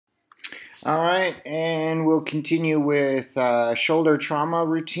All right, and we'll continue with shoulder trauma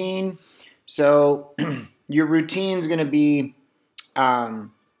routine. So your routine is going to be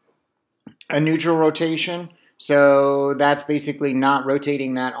um, a neutral rotation. So that's basically not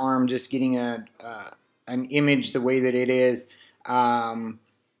rotating that arm, just getting an image the way that it is. Um,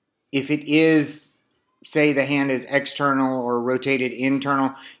 if it is, say, the hand is external or rotated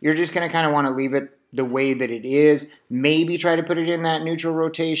internal, you're just going to kind of want to leave it the way that it is. Maybe try to put it in that neutral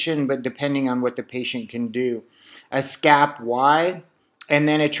rotation, but depending on what the patient can do. A scap wide, and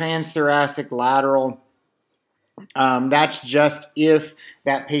then a transthoracic lateral. That's just if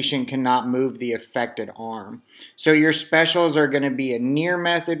that patient cannot move the affected arm. So your specials are going to be a near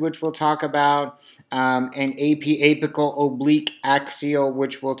method, which we'll talk about, an apical oblique axial,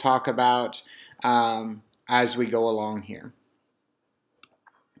 which we'll talk about as we go along here.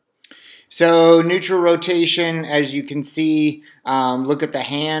 So neutral rotation, as you can see, look at the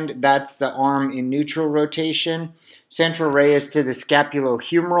hand. That's the arm in neutral rotation. Central ray is to the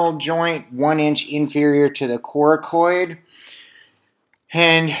scapulohumeral joint, 1 inch inferior to the coracoid.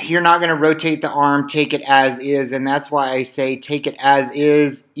 And you're not going to rotate the arm, take it as is. And that's why I say take it as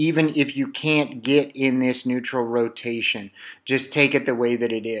is, even if you can't get in this neutral rotation. Just take it the way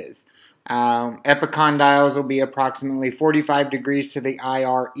that it is. Epicondyles will be approximately 45 degrees to the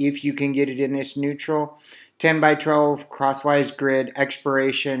IR if you can get it in this neutral. 10 by 12 crosswise grid,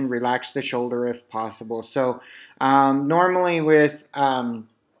 expiration, relax the shoulder if possible. So normally with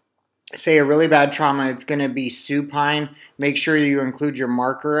say a really bad trauma, it's going to be supine. Make sure you include your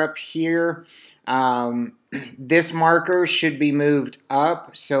marker up here. This marker should be moved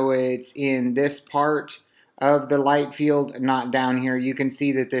up so it's in this part of the light field, not down here. You can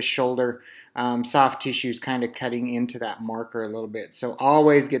see that this shoulder soft tissue is kind of cutting into that marker a little bit. So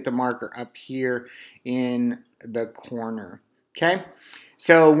always get the marker up here in the corner. Okay,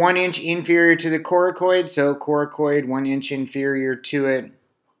 so 1 inch inferior to the coracoid. So coracoid 1 inch inferior to it.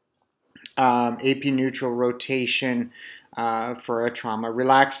 AP-neutral rotation for a trauma.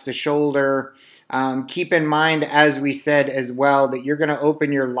 Relax the shoulder. Keep in mind, as we said as well, that you're going to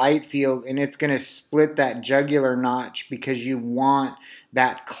open your light field and it's going to split that jugular notch because you want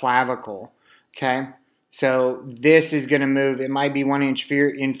that clavicle. Okay, so this is going to move. It might be 1 inch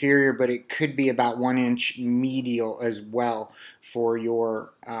inferior, but it could be about 1 inch medial as well for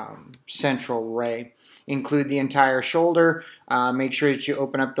your central ray. Include the entire shoulder. Make sure that you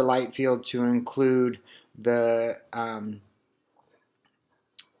open up the light field to include the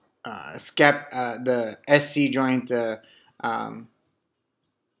the SC joint, to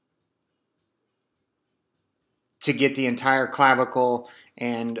get the entire clavicle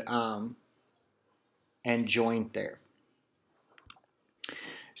and joint there.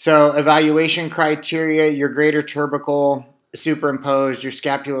 So evaluation criteria: your greater tubercle superimposed, your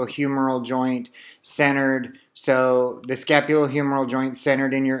scapulohumeral joint centered. So the scapulohumeral joint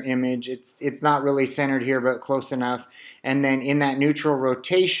centered in your image. It's not really centered here, but close enough. And then in that neutral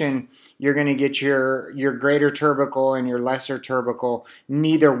rotation, you're going to get your greater tubercle and your lesser tubercle.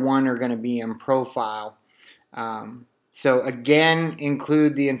 Neither one are going to be in profile. So again,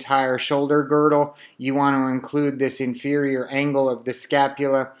 include the entire shoulder girdle. You want to include this inferior angle of the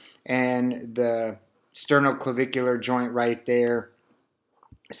scapula and the sternoclavicular joint right there.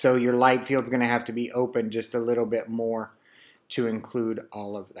 So your light field is going to have to be open just a little bit more to include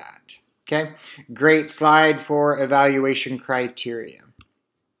all of that. Okay, great slide for evaluation criteria.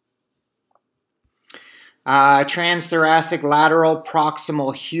 Transthoracic lateral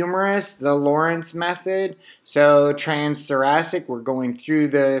proximal humerus, the Lawrence method. So transthoracic, we're going through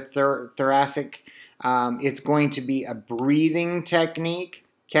the thoracic. It's going to be a breathing technique.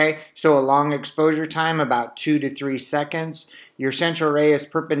 Okay, so a long exposure time, about 2 to 3 seconds. Your central ray is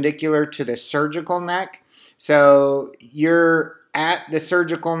perpendicular to the surgical neck. So you're at the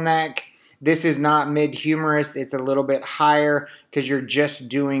surgical neck. This is not mid-humerus. It's a little bit higher because you're just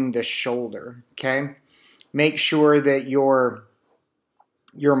doing the shoulder. Okay. Make sure that your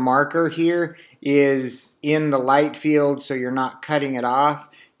marker here is in the light field so you're not cutting it off.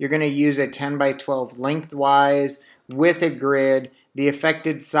 You're going to use a 10 by 12 lengthwise with a grid. The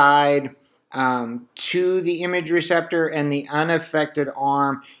affected side to the image receptor, and the unaffected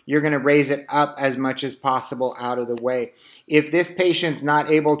arm, you're going to raise it up as much as possible out of the way. If this patient's not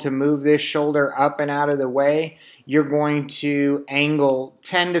able to move this shoulder up and out of the way, you're going to angle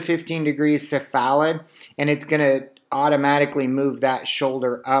 10 to 15 degrees cephalad, and it's going to automatically move that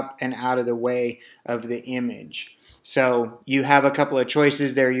shoulder up and out of the way of the image. So you have a couple of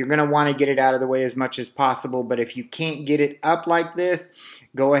choices there. You're going to want to get it out of the way as much as possible, but if you can't get it up like this,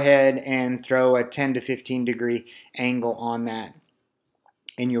 go ahead and throw a 10 to 15 degree angle on that.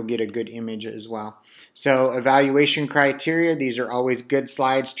 and you'll get a good image as well. So evaluation criteria, these are always good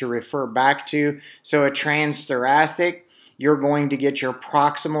slides to refer back to. So a transthoracic, you're going to get your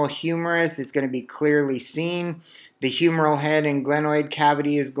proximal humerus. It's going to be clearly seen. The humeral head and glenoid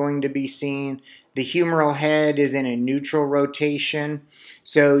cavity is going to be seen. The humeral head is in a neutral rotation.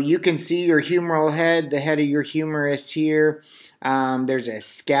 So you can see your humeral head, the head of your humerus here. There's a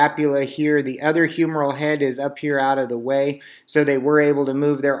scapula here. The other humeral head is up here out of the way, so they were able to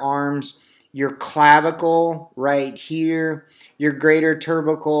move their arms. Your clavicle right here, your greater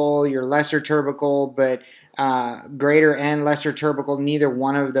turbicle, your lesser turbicle, but greater and lesser turbicle, neither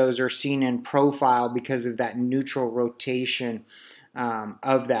one of those are seen in profile because of that neutral rotation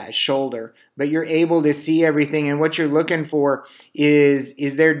of that shoulder. But you're able to see everything, and what you're looking for is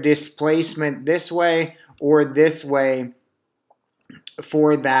there displacement this way or this way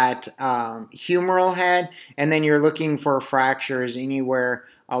for that humeral head, and then you're looking for fractures anywhere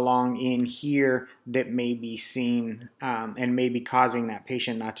along in here that may be seen and may be causing that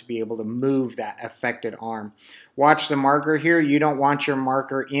patient not to be able to move that affected arm. Watch the marker here. You don't want your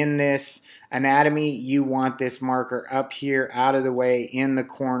marker in this anatomy. You want this marker up here out of the way in the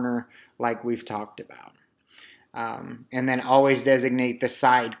corner like we've talked about. And then always designate the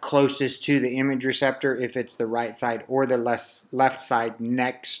side closest to the image receptor if it's the right side, or the left side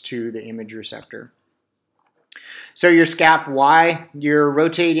next to the image receptor. So your scap Y, you're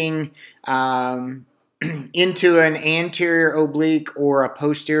rotating into an anterior oblique or a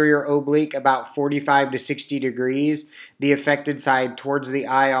posterior oblique about 45 to 60 degrees, the affected side towards the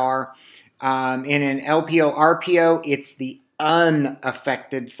IR. In an LPO, RPO, it's the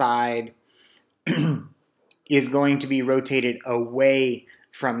unaffected side is going to be rotated away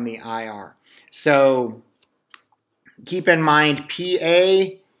from the IR. So keep in mind,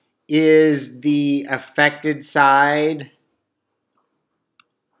 PA is the affected side.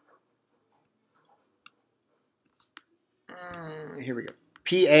 Here we go.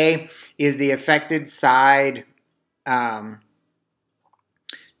 PA is the affected side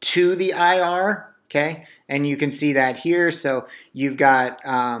to the IR, okay? And you can see that here. So you've got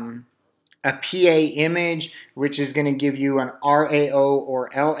a PA image, which is going to give you an RAO or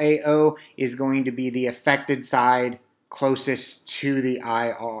LAO, is going to be the affected side closest to the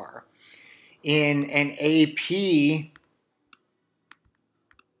IR. In an AP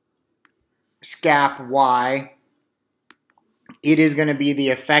scap Y, it is going to be the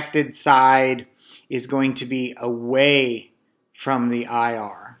affected side is going to be away from the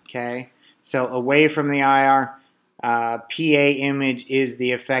IR, okay? So away from the IR, PA image is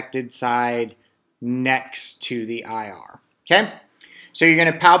the affected side next to the IR, okay? So you're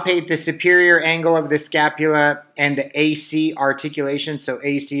going to palpate the superior angle of the scapula and the AC articulation. So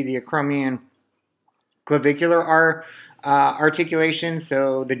AC, the acromion clavicular articulation,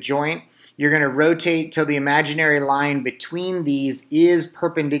 so the joint. You're going to rotate till the imaginary line between these is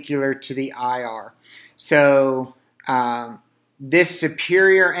perpendicular to the IR. So this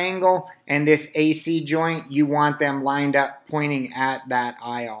superior angle and this AC joint, you want them lined up pointing at that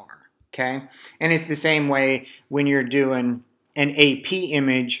IR, okay? And it's the same way when you're doing an AP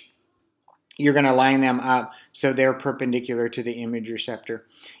image, you're going to line them up so they're perpendicular to the image receptor.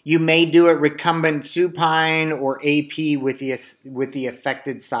 You may do it recumbent supine or AP with the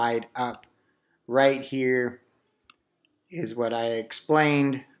affected side up. Right here is what I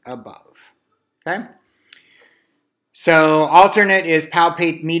explained above, okay? So alternate is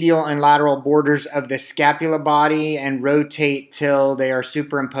palpate medial and lateral borders of the scapula body and rotate till they are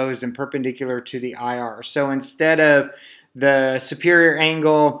superimposed and perpendicular to the IR. So instead of the superior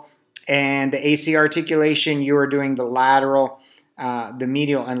angle and the AC articulation, you are doing the lateral, the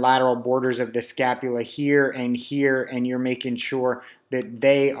medial and lateral borders of the scapula here, and you're making sure that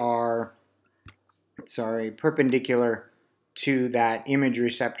they are, perpendicular to that image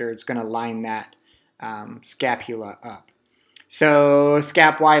receptor. It's going to line that scapula up. So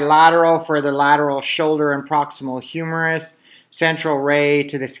scap Y lateral for the lateral shoulder and proximal humerus, central ray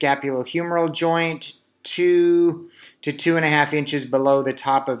to the scapulohumeral joint, 2 to 2.5 inches below the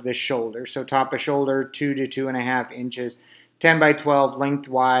top of the shoulder. So top of shoulder, 2 to 2.5 inches, 10 by 12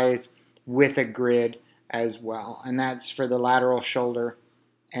 lengthwise with a grid as well. And that's for the lateral shoulder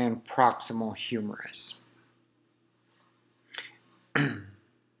and proximal humerus.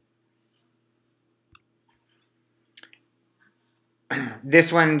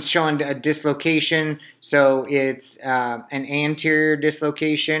 This one's showing a dislocation, so it's an anterior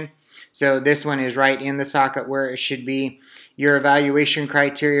dislocation. So this one is right in the socket where it should be. Your evaluation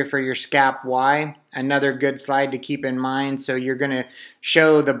criteria for your scap Y, another good slide to keep in mind. So you're going to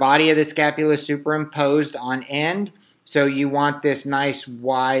show the body of the scapula superimposed on end So you want this nice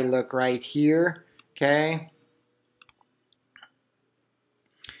Y look right here, okay?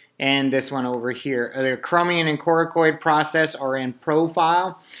 And this one over here. The acromion and coracoid process are in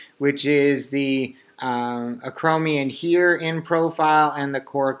profile, which is the acromion here in profile and the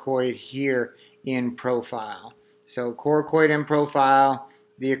coracoid here in profile. So coracoid in profile,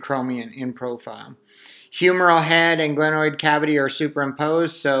 the acromion in profile. Humeral head and glenoid cavity are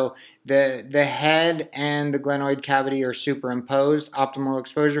superimposed, so the head and the glenoid cavity are superimposed. Optimal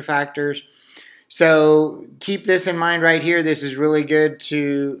exposure factors. So keep this in mind right here. This is really good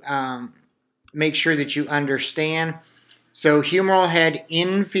to make sure that you understand. So humeral head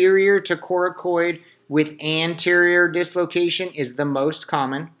inferior to coracoid with anterior dislocation is the most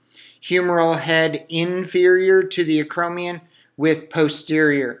common. Humeral head inferior to the acromion with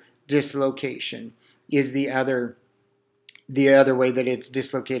posterior dislocation is the other way that it's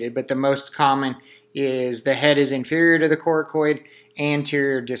dislocated. But the most common is the head is inferior to the coracoid,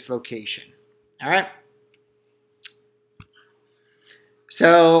 anterior dislocation. All right.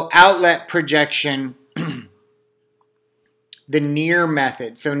 So outlet projection, the near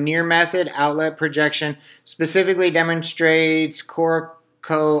method. So near method, outlet projection, specifically demonstrates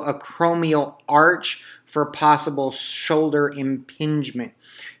coracoacromial arch for possible shoulder impingement.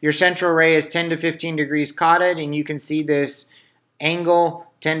 Your central ray is 10 to 15 degrees caudad, and you can see this angle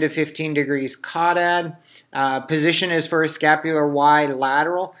 10 to 15 degrees caudad. Position is for a scapular Y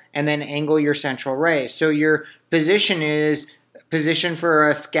lateral, and then angle your central ray. So your position is position for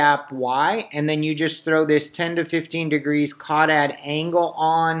a scap Y, and then you just throw this 10 to 15 degrees caudad angle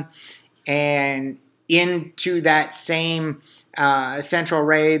on and into that same central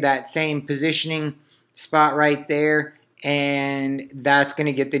ray, that same positioning spot right there, and that's going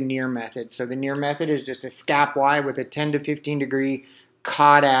to get the near method. So the near method is just a scap Y with a 10 to 15 degree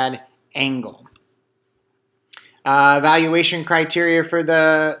caudad angle. Evaluation criteria for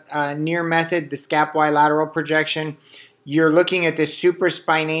the near method, the scap Y lateral projection. You're looking at the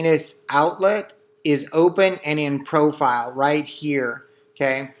supraspinatus outlet is open and in profile right here,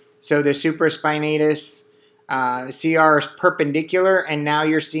 okay? So the supraspinatus CR is perpendicular, and now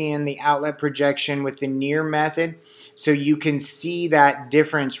you're seeing the outlet projection with the near method. So you can see that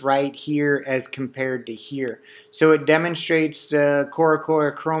difference right here as compared to here. So it demonstrates the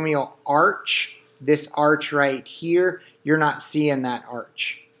coracoacromial arch, this arch right here. You're not seeing that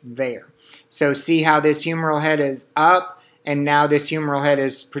arch there. So see how this humeral head is up, and now this humeral head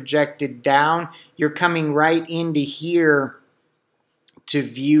is projected down. You're coming right into here to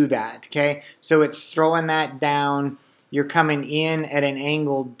view that, okay? So it's throwing that down. You're coming in at an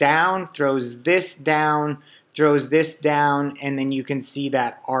angle down, throws this down, and then you can see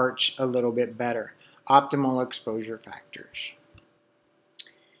that arch a little bit better. Optimal exposure factors.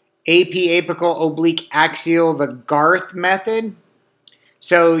 AP, apical, oblique, axial, the Garth method.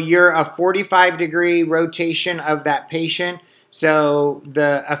 So you're a 45-degree rotation of that patient. So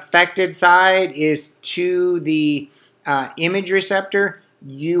the affected side is to the image receptor.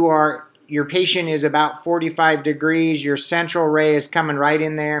 Your patient is about 45 degrees. Your central ray is coming right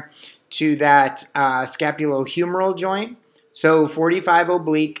in there to that scapulohumeral joint. So 45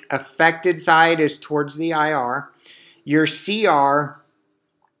 oblique, affected side is towards the IR. Your CR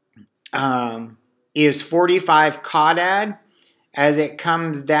is 45 caudad as it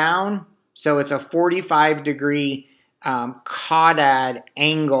comes down. So it's a 45-degree caudad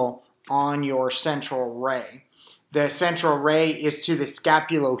angle on your central ray. The central ray is to the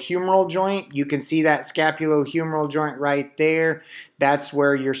scapulohumeral joint. You can see that scapulohumeral joint right there. That's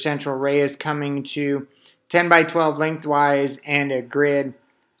where your central ray is coming to. 10 by 12 lengthwise and a grid.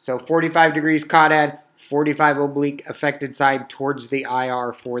 So 45 degrees caudad, 45 oblique, affected side towards the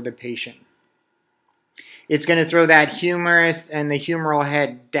IR for the patient. It's going to throw that humerus and the humeral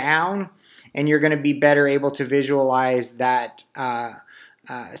head down, and you're going to be better able to visualize that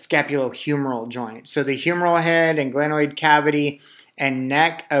scapulohumeral joint. So the humeral head and glenoid cavity and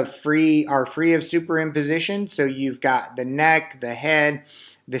neck are free of superimposition. So you've got the neck, the head,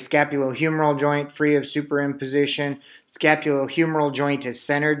 the scapulohumeral joint free of superimposition. Scapulohumeral joint is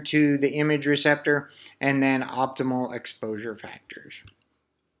centered to the image receptor, and then optimal exposure factors.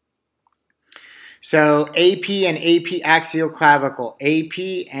 So AP and AP axial clavicle,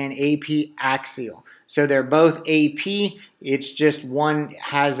 AP and AP axial. So they're both AP. It's just one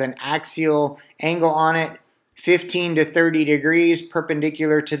has an axial angle on it, 15 to 30 degrees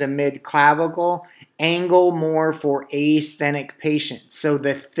perpendicular to the mid-clavicle. Angle more for asthenic patients. So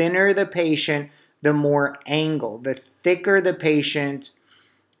the thinner the patient, the more angle. The thicker the patient,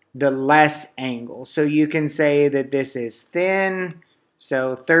 the less angle. So you can say that this is thin.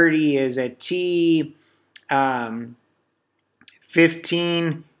 So 30 is a T.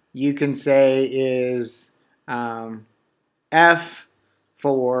 15 you can say is F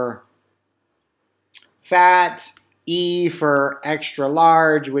for fat, E for extra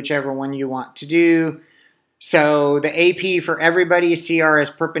large, whichever one you want to do. So the AP for everybody, CR is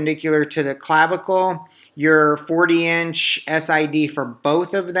perpendicular to the clavicle. Your 40-inch SID for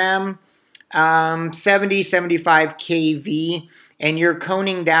both of them, 70, 75 kV, and you're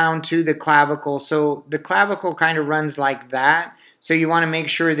coning down to the clavicle. So the clavicle kind of runs like that. So you want to make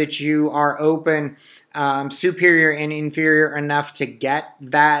sure that you are open superior and inferior enough to get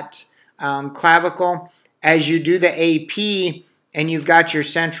that clavicle. As you do the AP and you've got your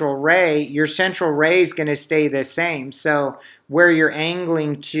central ray is going to stay the same. So where you're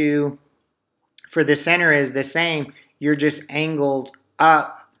angling to for the center is the same. You're just angled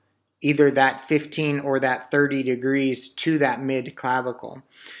up either that 15 or that 30 degrees to that mid clavicle.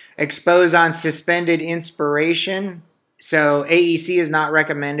 Expose on suspended inspiration. So AEC is not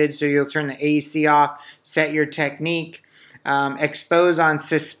recommended, so you'll turn the AEC off, set your technique. Expose on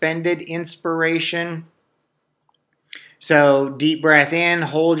suspended inspiration. So deep breath in,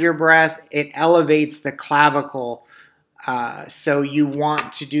 hold your breath. It elevates the clavicle. So you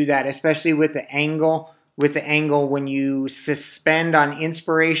want to do that, especially with the angle. With the angle, when you suspend on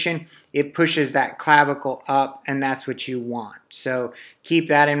inspiration, it pushes that clavicle up, and that's what you want. So keep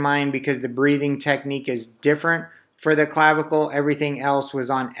that in mind because the breathing technique is different for the clavicle. Everything else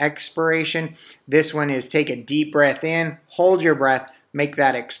was on expiration. This one is take a deep breath in, hold your breath, make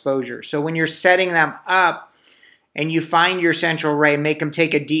that exposure. So when you're setting them up, and you find your central ray, make them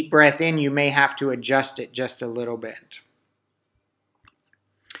take a deep breath in, you may have to adjust it just a little bit.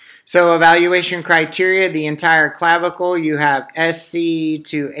 So evaluation criteria, the entire clavicle, you have SC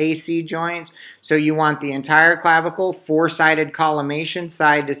to AC joints. So you want the entire clavicle, four-sided collimation,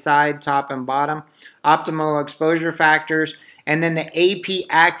 side to side, top and bottom, optimal exposure factors, and then the AP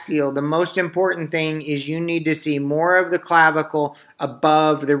axial. The most important thing is you need to see more of the clavicle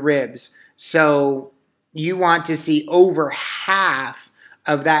above the ribs. So you want to see over half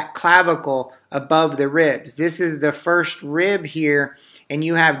of that clavicle above the ribs. This is the first rib here, and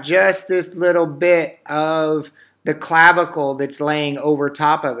you have just this little bit of the clavicle that's laying over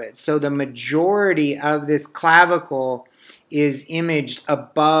top of it. So the majority of this clavicle is imaged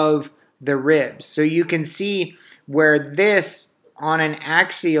above the ribs. So you can see where this, on an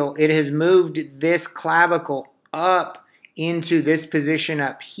axial, it has moved this clavicle up into this position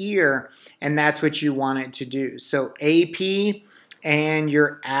up here, and that's what you want it to do. So AP and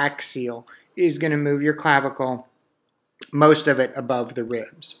your axial is going to move your clavicle, most of it above the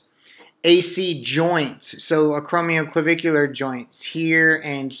ribs. AC joints, so acromioclavicular joints here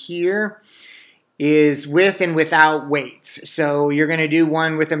and here, is with and without weights. So you're going to do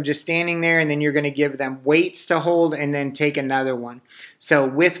one with them just standing there, and then you're going to give them weights to hold and then take another one. So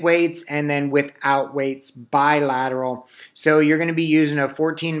with weights and then without weights, bilateral. So you're going to be using a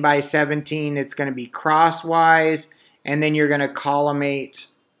 14 by 17. It's going to be crosswise, and then you're going to collimate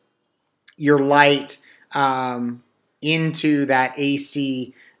your light into that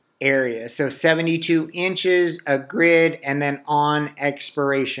AC area. So 72 inches, a grid, and then on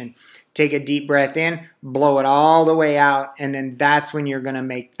expiration. Take a deep breath in, blow it all the way out, and then that's when you're going to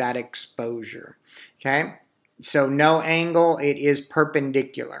make that exposure. Okay? So no angle, it is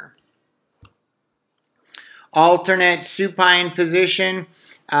perpendicular. Alternate supine position.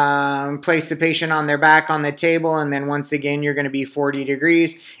 Place the patient on their back on the table, and then once again you're going to be 40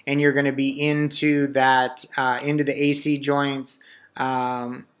 degrees, and you're going to be into that into the AC joints.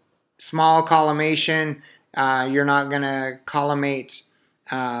 Small collimation. You're not going to collimate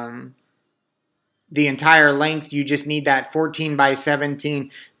the entire length. You just need that 14 by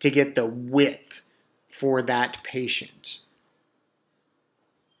 17 to get the width for that patient.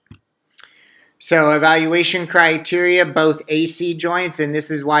 So evaluation criteria, both AC joints, and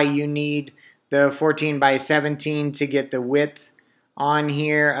this is why you need the 14 by 17 to get the width on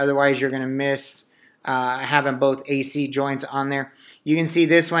here. Otherwise, you're going to miss having both AC joints on there. You can see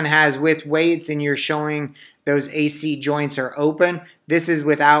this one has with weights, and you're showing those AC joints are open. This is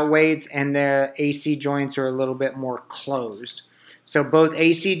without weights, and the AC joints are a little bit more closed. So both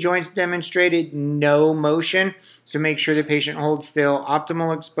AC joints demonstrated no motion. So make sure the patient holds still.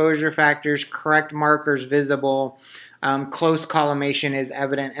 Optimal exposure factors, correct markers visible. Close collimation is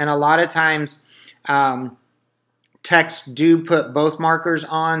evident. And a lot of times techs do put both markers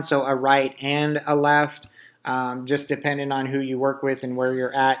on, so a right and a left. Just depending on who you work with and where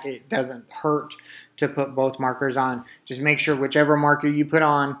you're at, it doesn't hurt to put both markers on. Just make sure whichever marker you put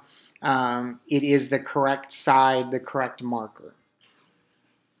on, it is the correct side, the correct marker.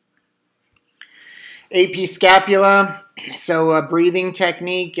 AP scapula. So a breathing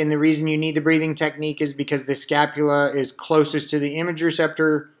technique, and the reason you need the breathing technique is because the scapula is closest to the image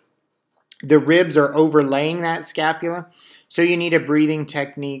receptor. The ribs are overlaying that scapula, so you need a breathing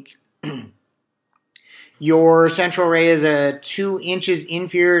technique. Your central ray is 2 inches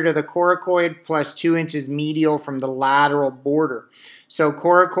inferior to the coracoid plus 2 inches medial from the lateral border. So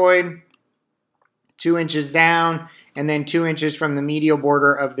coracoid, 2 inches down, and then 2 inches from the medial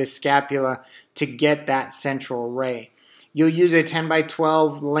border of the scapula to get that central ray. You'll use a 10 by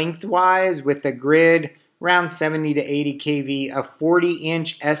 12 lengthwise with a grid around 70 to 80 kV, a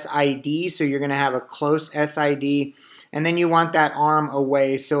 40-inch SID, so you're going to have a close SID, and then you want that arm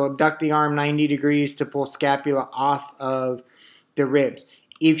away, so abduct the arm 90 degrees to pull scapula off of the ribs.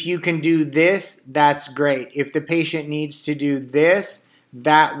 If you can do this, that's great. If the patient needs to do this,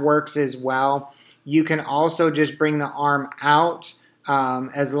 that works as well. You can also just bring the arm out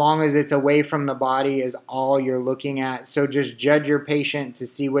as long as it's away from the body is all you're looking at. So just judge your patient to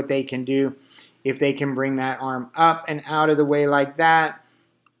see what they can do. If they can bring that arm up and out of the way like that,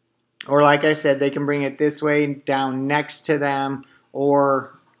 or like I said, they can bring it this way, down next to them,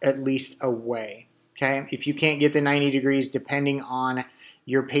 or at least away. Okay? If you can't get the 90 degrees, depending on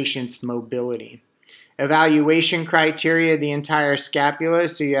your patient's mobility. Evaluation criteria, the entire scapula.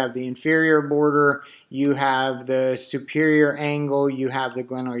 So you have the inferior border, you have the superior angle, you have the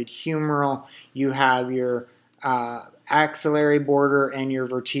glenoid humeral, you have your axillary border, and your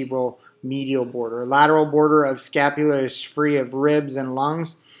vertebral medial border. Lateral border of scapula is free of ribs and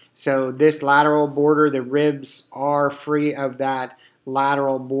lungs. So this lateral border, the ribs are free of that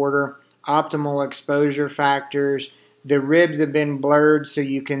lateral border. Optimal exposure factors. The ribs have been blurred so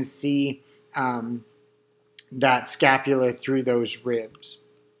you can see that scapula through those ribs.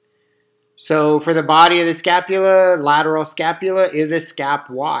 So for the body of the scapula, lateral scapula is a scap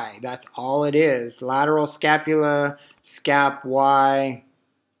Y. That's all it is. Lateral scapula, scap Y.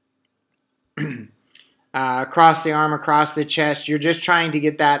 Across the arm, across the chest. You're just trying to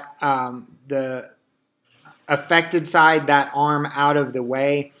get that the affected side, that arm out of the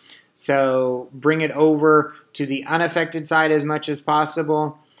way. So bring it over to the unaffected side as much as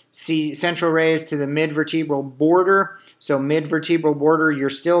possible. See central rays to the midvertebral border. So midvertebral border, you're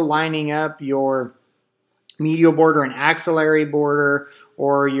still lining up your medial border and axillary border,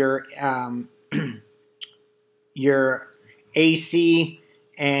 or your AC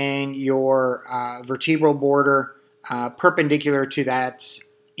and your vertebral border perpendicular to that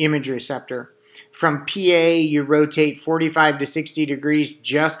image receptor. From PA, you rotate 45 to 60 degrees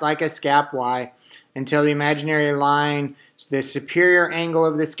just like a scap Y until the imaginary line, the superior angle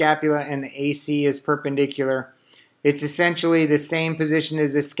of the scapula, and the AC is perpendicular. It's essentially the same position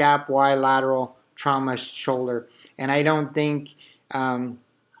as the scap Y lateral trauma shoulder. And I don't think,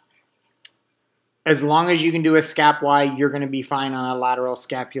 as long as you can do a scap Y, you're going to be fine on a lateral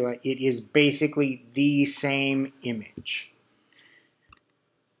scapula. It is basically the same image.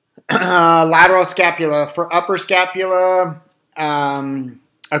 Lateral scapula. For upper scapula,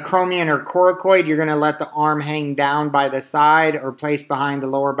 acromion or coracoid, you're going to let the arm hang down by the side or placed behind the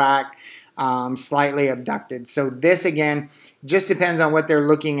lower back, slightly abducted. So this, again, just depends on what they're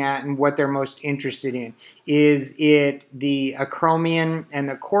looking at and what they're most interested in. Is it the acromion and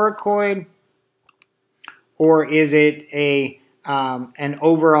the coracoid, or is it an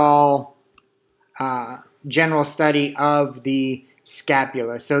overall general study of the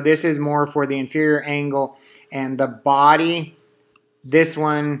scapula? So this is more for the inferior angle and the body. This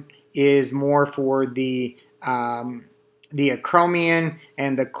one is more for the acromion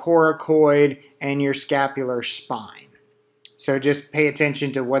and the coracoid and your scapular spine. So just pay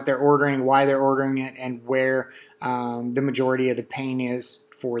attention to what they're ordering, why they're ordering it, and where the majority of the pain is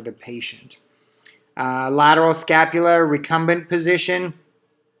for the patient. Lateral scapula, recumbent position.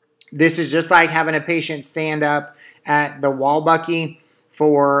 This is just like having a patient stand up at the Walbucky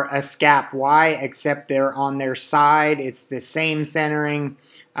for a scap Y, except they're on their side. It's the same centering,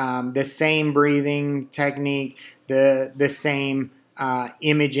 the same breathing technique, the same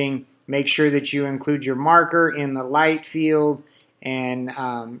imaging. Make sure that you include your marker in the light field, and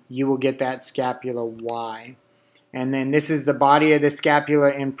you will get that scapula Y. And then this is the body of the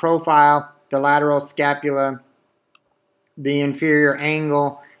scapula in profile. The lateral scapula, the inferior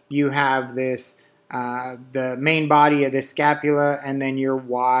angle, you have this, the main body of the scapula, and then your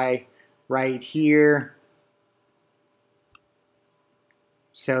Y right here.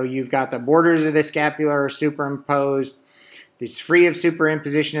 So you've got the borders of the scapula are superimposed. It's free of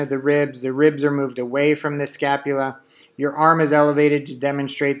superimposition of the ribs. The ribs are moved away from the scapula. Your arm is elevated to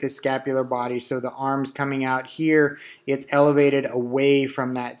demonstrate the scapular body. So the arm's coming out here. It's elevated away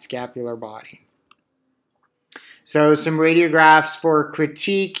from that scapular body. So some radiographs for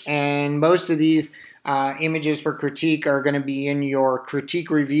critique, and most of these images for critique are going to be in your critique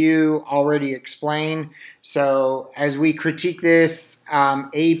review already explained. So as we critique this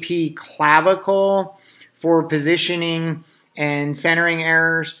AP clavicle for positioning and centering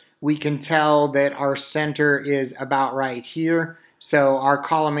errors, we can tell that our center is about right here. So our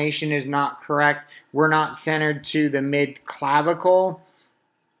collimation is not correct. We're not centered to the mid clavicle.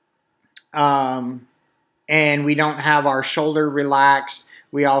 And we don't have our shoulder relaxed.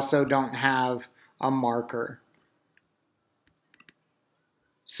 We also don't have a marker.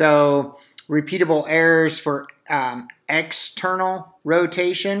 So repeatable errors for external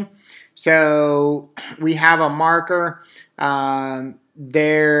rotation. So we have a marker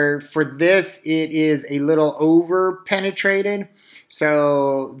there. For this, it is a little over penetrated.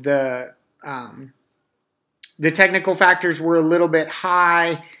 So the technical factors were a little bit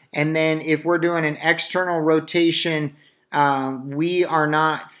high. And then if we're doing an external rotation, we are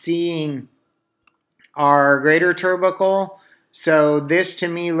not seeing our greater turbicle. So this to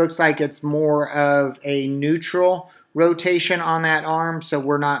me looks like it's more of a neutral rotation on that arm. So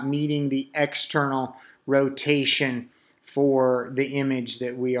we're not meeting the external rotation for the image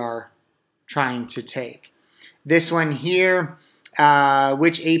that we are trying to take. This one here,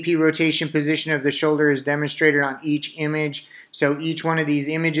 which AP rotation position of the shoulder is demonstrated on each image. So each one of these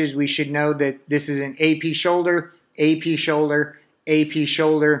images, we should know that this is an AP shoulder, AP shoulder, AP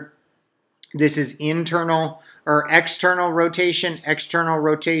shoulder. This is internal or external rotation. External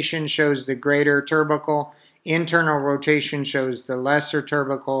rotation shows the greater turbicle. Internal rotation shows the lesser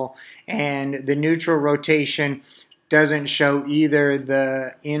turbicle. And the neutral rotation doesn't show either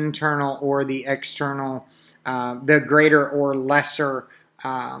the internal or the external, the greater or lesser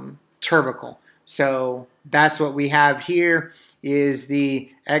turbicle. So that's what we have here is the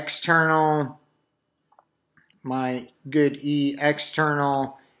external, my good E,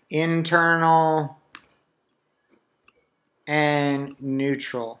 external, internal, and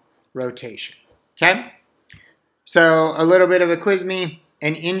neutral rotation. Okay? So a little bit of a quiz me.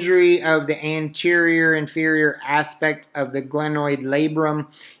 An injury of the anterior inferior aspect of the glenoid labrum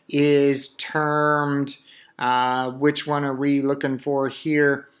is termed, which one are we looking for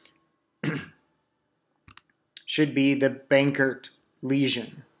here? Should be the Bankert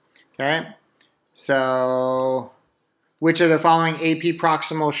lesion. Okay? So which of the following AP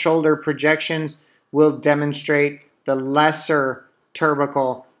proximal shoulder projections will demonstrate the lesser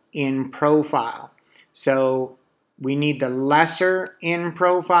turbicle in profile? So we need the lesser in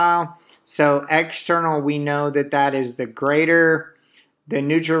profile. So external, we know that that is the greater. The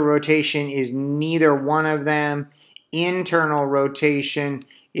neutral rotation is neither one of them. Internal rotation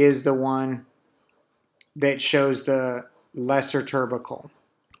is the one that shows the lesser turbicle.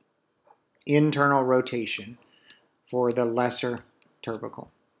 Internal rotation for the lesser turbicle.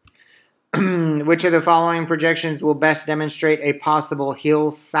 Which of the following projections will best demonstrate a possible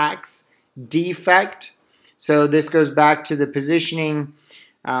Hill-Sachs defect? So this goes back to the positioning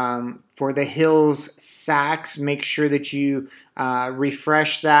for the Hill-Sachs. Make sure that you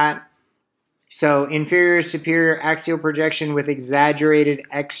refresh that. So inferior superior axial projection with exaggerated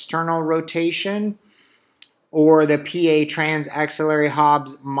external rotation, or the PA transaxillary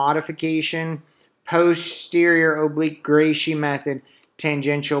Hobbs modification, posterior oblique Gracie method,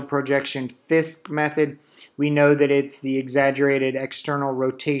 tangential projection Fisk method. We know that it's the exaggerated external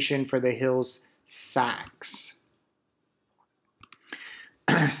rotation for the Hill-Sachs.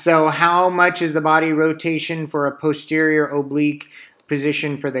 So how much is the body rotation for a posterior oblique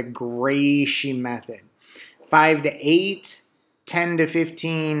position for the Gracie method? 5 to 8, 10 to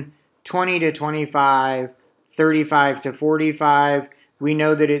 15, 20 to 25, 35 to 45. We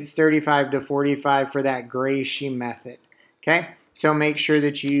know that it's 35 to 45 for that Gracie method. Okay, so make sure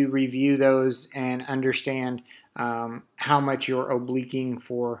that you review those and understand how much you're obliquing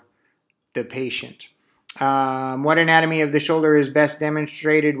for the patient. What anatomy of the shoulder is best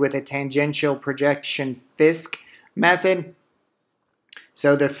demonstrated with a tangential projection Fisk method?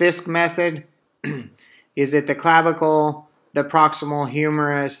 So the Fisk method is at the clavicle, the proximal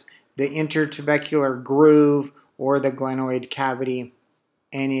humerus, the intertubercular groove, or the glenoid cavity,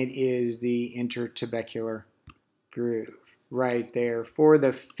 and it is the intertubercular groove right there for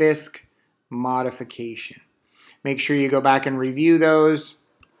the Fisk modification. Make sure you go back and review those.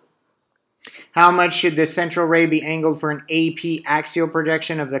 How much should the central ray be angled for an AP axial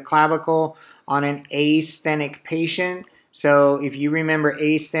projection of the clavicle on an asthenic patient? So if you remember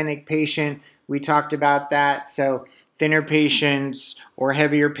asthenic patient, we talked about that. So thinner patients or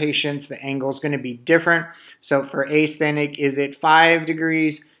heavier patients, the angle is going to be different. So for asthenic, is it 5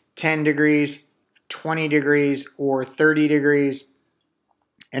 degrees, 10 degrees, 20 degrees or 30 degrees.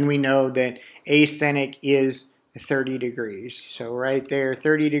 And we know that asthenic is 30 degrees. So right there,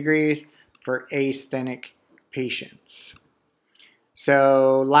 30 degrees for asthenic patients.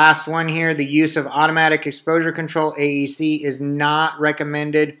 So last one here, the use of automatic exposure control, AEC, is not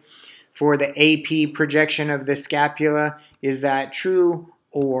recommended for the AP projection of the scapula. Is that true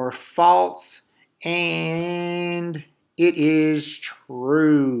or false? And it is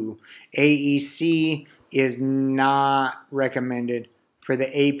true. AEC is not recommended for the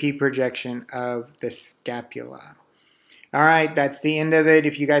AP projection of the scapula. All right, that's the end of it.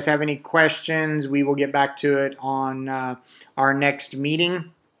 If you guys have any questions, we will get back to it on our next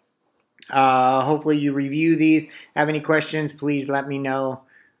meeting. Hopefully you review these. Have any questions, please let me know.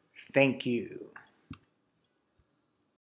 Thank you.